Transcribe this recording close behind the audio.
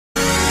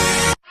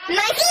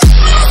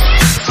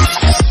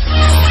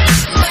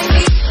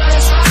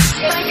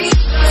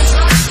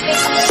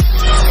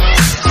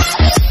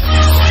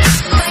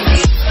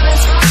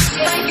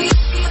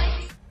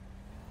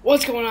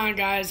What's going on,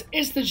 guys?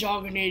 It's the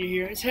Jogginator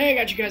here, and today I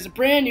got you guys a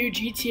brand new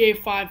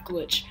GTA 5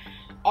 glitch.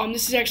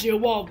 This is actually a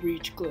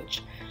Wallbreach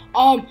glitch.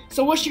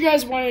 So what you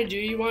guys want to do,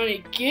 you want to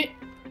get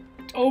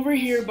over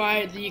here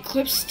by the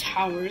Eclipse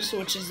towers,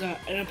 which is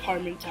an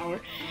apartment tower,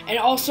 and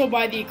also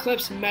by the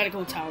Eclipse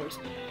medical towers.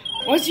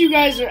 Once you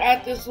guys are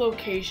at this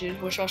location,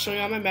 which I'll show you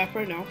on my map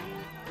right now.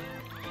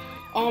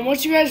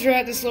 Once you guys are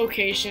at this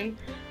location,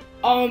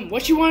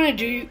 what you want to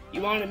do,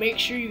 you want to make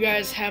sure you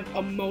guys have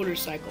a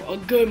motorcycle, a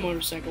good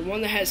motorcycle,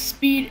 one that has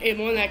speed and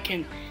one that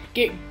can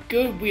get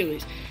good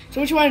wheelies.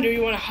 So what you want to do,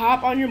 you want to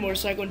hop on your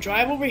motorcycle and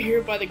drive over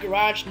here by the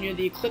garage near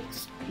the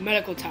Eclipse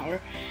medical tower.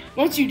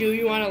 Once you do,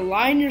 you want to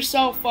line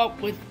yourself up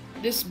with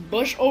this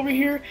bush over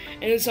here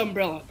and this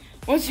umbrella.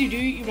 Once you do,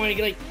 you want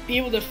to be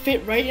able to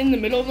fit right in the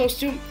middle of those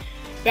two,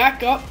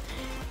 back up,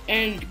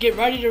 and get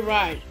ready to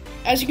ride.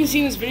 As you can see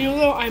in this video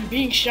though, I'm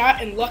being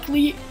shot, and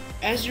luckily,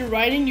 as you're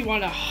riding, you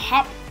want to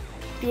hop,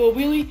 do a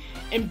wheelie,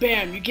 and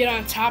bam, you get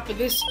on top of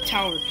this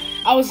tower.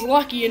 I was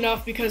lucky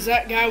enough because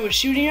that guy was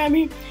shooting at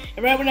me,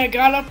 and right when I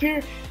got up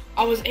here,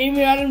 I was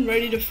aiming at him,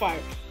 ready to fire.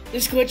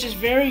 This glitch is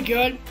very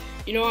good.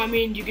 You know, I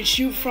mean, you can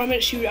shoot from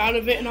it, shoot out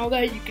of it, and all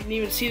that. You can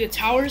even see the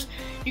towers.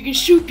 You can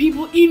shoot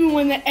people even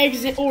when they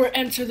exit or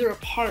enter their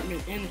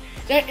apartment, and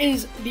that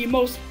is the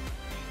most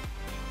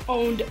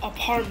owned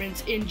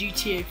apartments in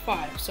GTA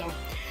 5. So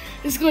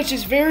this glitch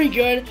is very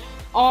good.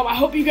 I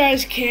hope you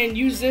guys can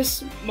use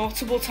this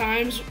multiple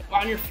times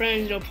on your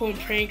friends, you know, pulling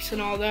pranks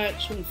and all that,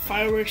 shooting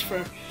fireworks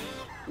for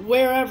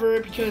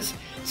wherever, because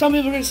some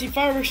people are going to see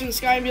fireworks in the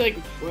sky and be like,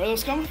 where are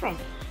those coming from?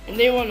 And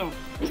they won't know.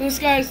 So this,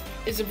 guys,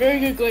 is a very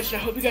good glitch,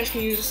 and I hope you guys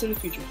can use this in the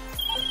future.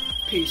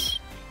 Peace.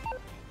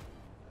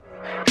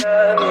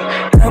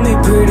 Tell me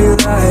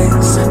pretty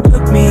lies,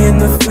 look me in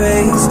the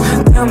face,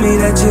 tell me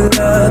that you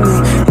love me,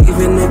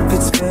 even if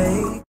it's fake.